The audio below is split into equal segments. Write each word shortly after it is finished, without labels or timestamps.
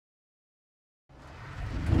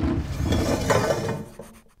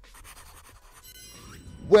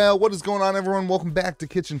Well, what is going on, everyone? Welcome back to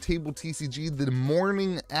Kitchen Table TCG, the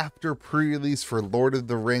morning after pre-release for Lord of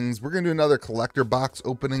the Rings. We're going to do another collector box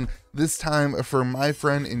opening, this time for my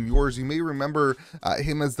friend and yours. You may remember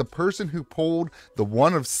him as the person who pulled the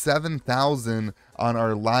one of 7,000 on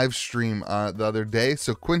our live stream the other day.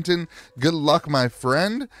 So Quentin, good luck, my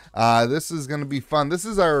friend. This is going to be fun. This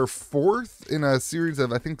is our fourth in a series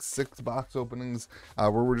of, I think, 6 box openings where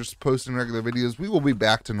we're just posting regular videos. We will be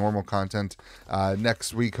back to normal content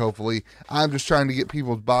next week, hopefully. I'm just trying to get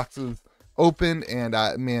people's boxes open, and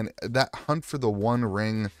man, that hunt for the one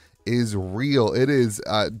ring is real. It is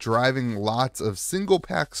driving lots of single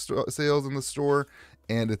pack sales in the store,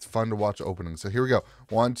 and it's fun to watch opening. So here we go.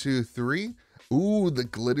 1, 2, 3. Ooh, the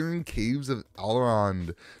Glittering Caves of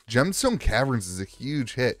Elrond. Gemstone Caverns is a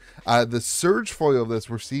huge hit. The surge foil of this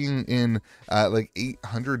we're seeing in like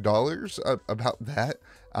 $800, about that.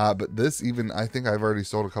 But this, even, I think I've already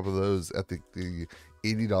sold a couple of those at the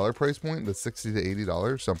 $80 price point, the $60 to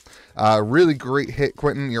 $80. So really great hit,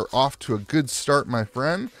 Quentin. You're off to a good start, my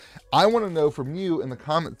friend. I want to know from you in the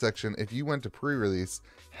comment section, if you went to pre-release,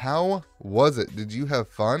 how was it? Did you have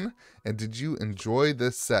fun? And did you enjoy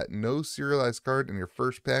this set? No serialized card in your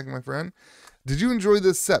first pack, my friend. Did you enjoy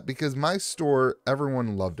this set? Because my store,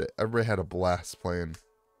 everyone loved it. Everybody had a blast playing.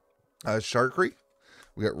 Sharkry.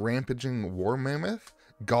 We got Rampaging War Mammoth.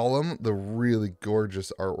 Gollum, the really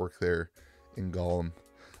gorgeous artwork there in Gollum.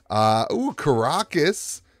 Ooh,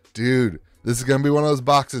 Caracas. Dude, this is going to be one of those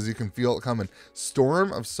boxes. You can feel it coming.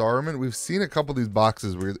 Storm of Saruman. We've seen a couple of these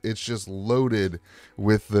boxes where it's just loaded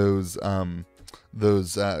with those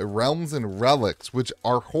realms and relics, which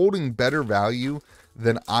are holding better value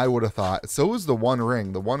than I would have thought. So is the One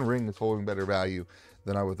Ring. The One Ring is holding better value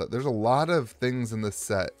than I would have thought. There's a lot of things in this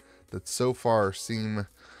set that so far seem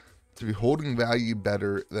to be holding value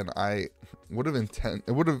better than I would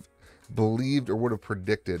have believed or would have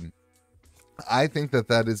predicted. I think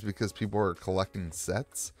that is because people are collecting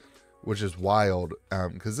sets, which is wild,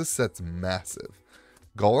 because this set's massive.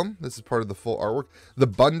 Gollum, this is part of the full artwork. The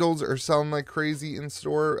bundles are selling like crazy in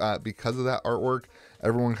store because of that artwork.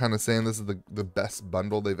 Everyone kind of saying this is the best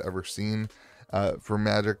bundle they've ever seen for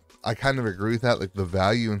Magic. I kind of agree with that. Like, the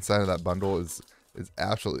value inside of that bundle is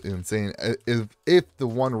absolutely insane. If the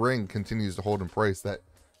One Ring continues to hold in price, that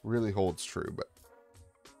really holds true. But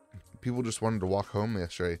people just wanted to walk home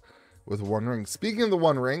yesterday with One Ring. Speaking of the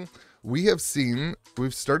One Ring, we've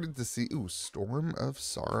started to see, ooh, Storm of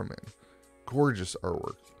Saruman. Gorgeous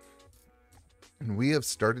artwork. And we have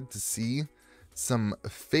started to see some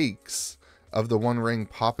fakes of the One Ring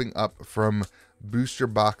popping up from booster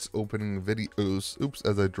box opening videos. Oops,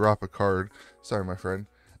 as I drop a card. Sorry, my friend.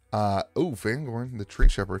 Oh, Fangorn, the Tree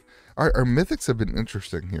Shepherd. All right, our mythics have been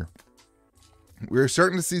interesting here. We're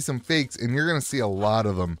starting to see some fakes, and you're going to see a lot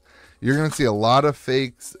of them. You're going to see a lot of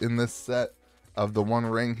fakes in this set of the One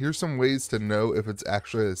Ring. Here's some ways to know if it's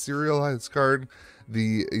actually a serialized card.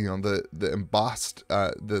 The embossed,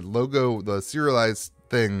 the logo, the serialized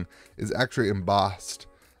thing is actually embossed.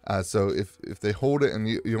 So if they hold it and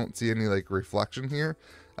you don't see any like reflection here,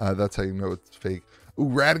 that's how you know it's fake. Ooh,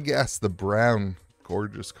 Radagast the Brown,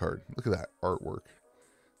 gorgeous card. Look at that artwork.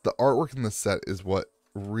 The artwork in the set is what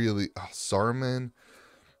really, Saruman.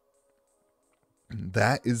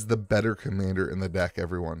 That is the better commander in the deck,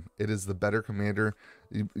 everyone. It is the better commander.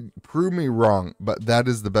 You prove me wrong, but that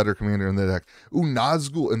is the better commander in the deck. Ooh,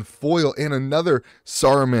 Nazgul and foil and another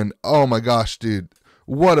Saruman. Oh my gosh, dude.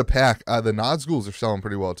 What a pack. The Nazguls are selling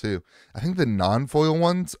pretty well too. I think the non-foil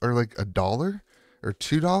ones are like $1 or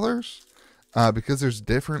 $2 because there's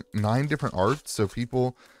 9 different arts. So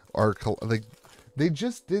people are like, they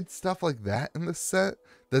just did stuff like that in the set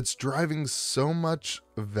that's driving so much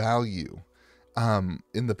value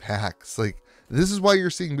in the packs. Like, this is why you're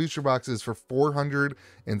seeing booster boxes for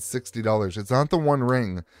 $460. It's not the One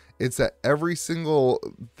Ring, it's that every single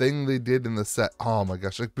thing they did in the set. Oh my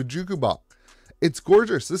gosh, like Bajukubak, it's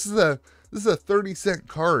gorgeous. This is a 30-cent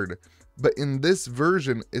card, but in this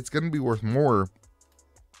version it's going to be worth more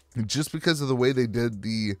just because of the way they did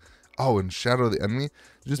the and Shadow of the Enemy,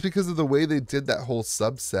 just because of the way they did that whole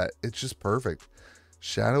subset. It's just perfect.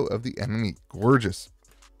 Shadow of the Enemy, gorgeous.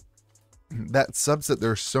 That subset, there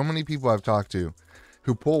are so many people I've talked to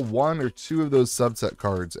who pull 1 or 2 of those subset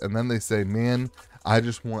cards, and then they say, man, I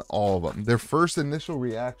just want all of them. Their first initial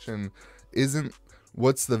reaction isn't,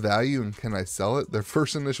 what's the value and can I sell it? Their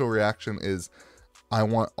first initial reaction is, I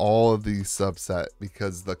want all of these subset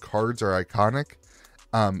because the cards are iconic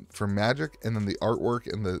for Magic, and then the artwork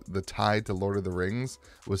and the tie to Lord of the Rings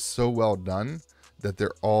was so well done that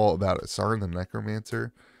they're all about it. Sauron the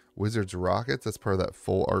Necromancer, Wizard's Rockets, that's part of that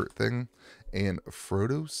full art thing, and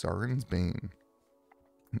Frodo Sauron's Bane.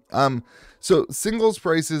 So singles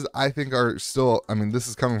prices, I think, are still, I mean, this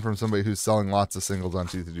is coming from somebody who's selling lots of singles on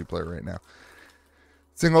TCG Player right now.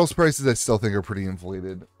 Singles prices, I still think, are pretty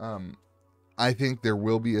inflated. I think there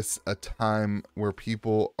will be a time where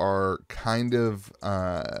people are kind of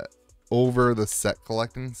over the set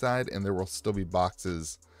collecting side, and there will still be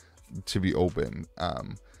boxes to be opened.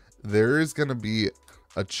 There is going to be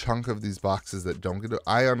a chunk of these boxes that don't get.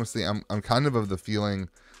 I honestly, I'm kind of the feeling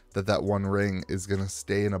that one ring is going to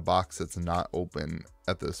stay in a box that's not open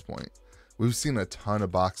at this point. We've seen a ton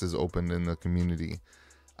of boxes opened in the community.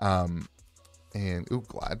 And ooh,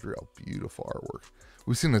 Gladriel, beautiful artwork.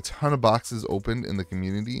 We've seen a ton of boxes opened in the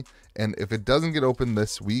community, and if it doesn't get opened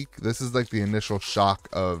this week, this is like the initial shock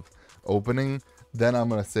of opening, then I'm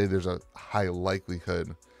going to say there's a high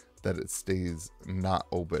likelihood that it stays not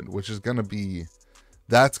open, which is going to be,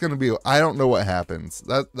 that's going to be, I don't know what happens.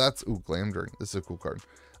 That's, ooh, Glamdring. This is a cool card.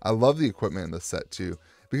 I love the equipment in the set too,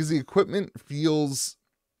 because the equipment feels,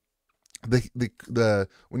 the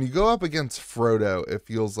when you go up against Frodo, it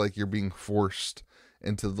feels like you're being forced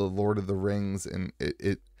into the Lord of the Rings, and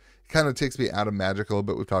it kind of takes me out of Magic a little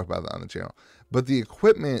bit. We've talked about that on the channel, but the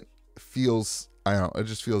equipment feels, I don't know, it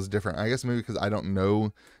just feels different. I guess maybe because I don't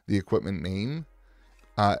know the equipment name,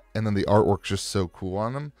 and then the artwork's just so cool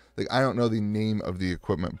on them. Like, I don't know the name of the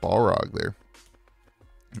equipment Balrog there.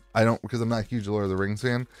 I don't, because I'm not a huge Lord of the Rings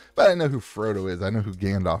fan, but I know who Frodo is. I know who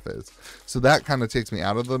Gandalf is. So that kind of takes me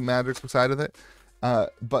out of the Magic side of it.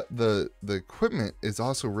 But the equipment is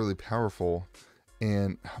also really powerful.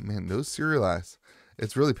 And, oh man, those serialized.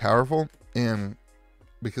 It's really powerful. And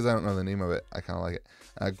because I don't know the name of it, I kind of like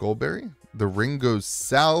it. Goldberry. The ring goes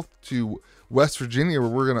south to West Virginia, where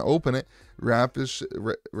we're going to open it.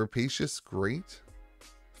 Rapacious Great.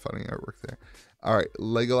 Funny artwork there. All right,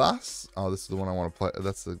 Legolas. Oh, this is the one I want to play.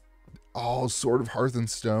 That's the, oh, Sword of Hearth and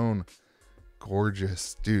Stone.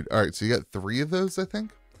 Gorgeous, dude. All right, so you got 3 of those, I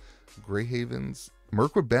think. Greyhavens.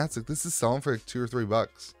 Mirkwood Bats. Like, this is selling for like $2 or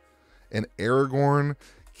 $3. And Aragorn,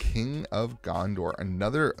 King of Gondor.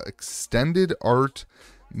 Another extended art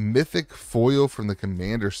mythic foil from the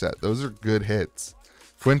Commander set. Those are good hits.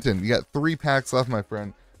 Quentin, you got 3 packs left, my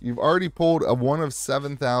friend. You've already pulled a 1 of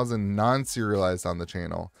 7,000 non-serialized on the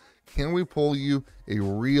channel. Can we pull you a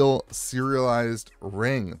real serialized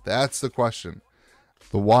ring? That's the question.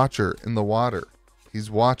 The Watcher in the water. He's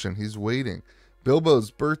watching. He's waiting.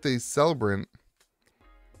 Bilbo's birthday celebrant.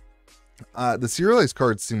 The serialized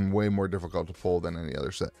cards seem way more difficult to pull than any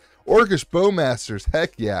other set. Orcish Bowmasters.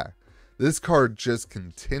 Heck yeah. This card just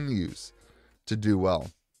continues to do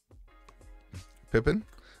well. Pippin.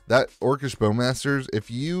 That Orcish Bowmasters, if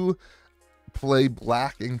you play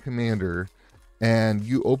black in Commander and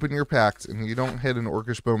you open your packs and you don't hit an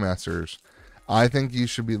Orcish Bowmasters, I think you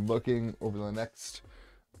should be looking over the next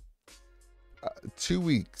 2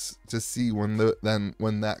 weeks to see when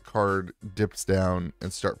that card dips down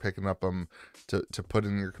and start picking up them to put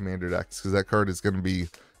in your Commander decks, because that card is going to be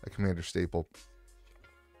a Commander staple.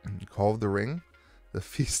 Call of the Ring, the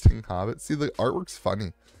Feasting Hobbit. See, the artwork's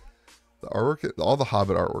funny. The artwork, all the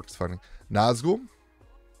Hobbit artwork's funny. Nazgul,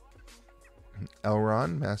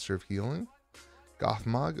 Elrond, Master of Healing,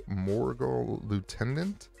 Gothmog, Morgul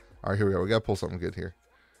Lieutenant. All right, here we go. We got to pull something good here.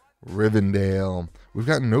 Rivendell. We've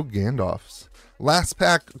got no Gandalfs. Last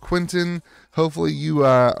pack, Quentin. Hopefully you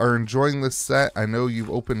are enjoying this set. I know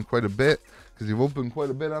you've opened quite a bit, because you've opened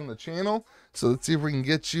quite a bit on the channel. So let's see if we can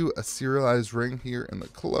get you a serialized ring here in the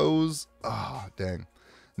close. Oh, dang.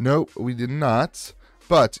 Nope, we did not.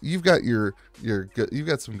 But you've got you've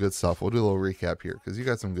got some good stuff. We'll do a little recap here, because you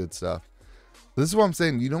got some good stuff. This is what I'm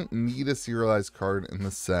saying. You don't need a serialized card in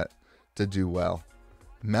the set to do well.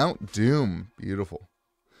 Mount Doom, beautiful.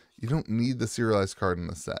 You don't need the serialized card in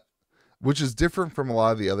the set, which is different from a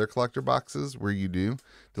lot of the other collector boxes where you do.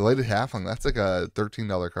 Delighted Halfling, that's like a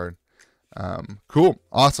 $13 card. Cool,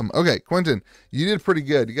 awesome. Okay, Quentin, you did pretty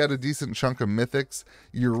good. You got a decent chunk of mythics.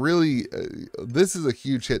 You're really, this is a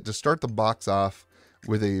huge hit. To start the box off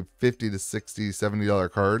with a $50 to $60,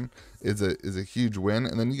 $70 card is a huge win.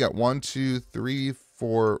 And then you got 1, 2, 3,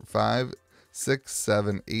 4, 5, 6,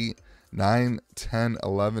 7, 8, 9, 10,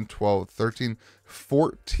 11, 12, 13,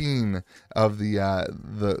 14 of the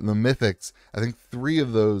mythics. I think 3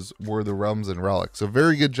 of those were the realms and relics. So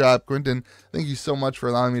very good job, Quentin. Thank you so much for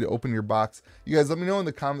allowing me to open your box. You guys, let me know in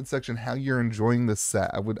the comment section how you're enjoying this set.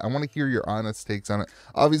 I want to hear your honest takes on it.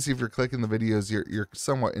 Obviously, if you're clicking the videos, you're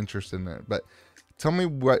somewhat interested in it, but tell me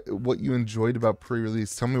what you enjoyed about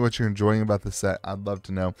pre-release. Tell me what you're enjoying about the set. I'd love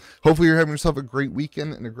to know. Hopefully you're having yourself a great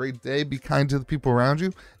weekend and a great day. Be kind to the people around you,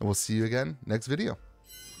 and we'll see you again next video.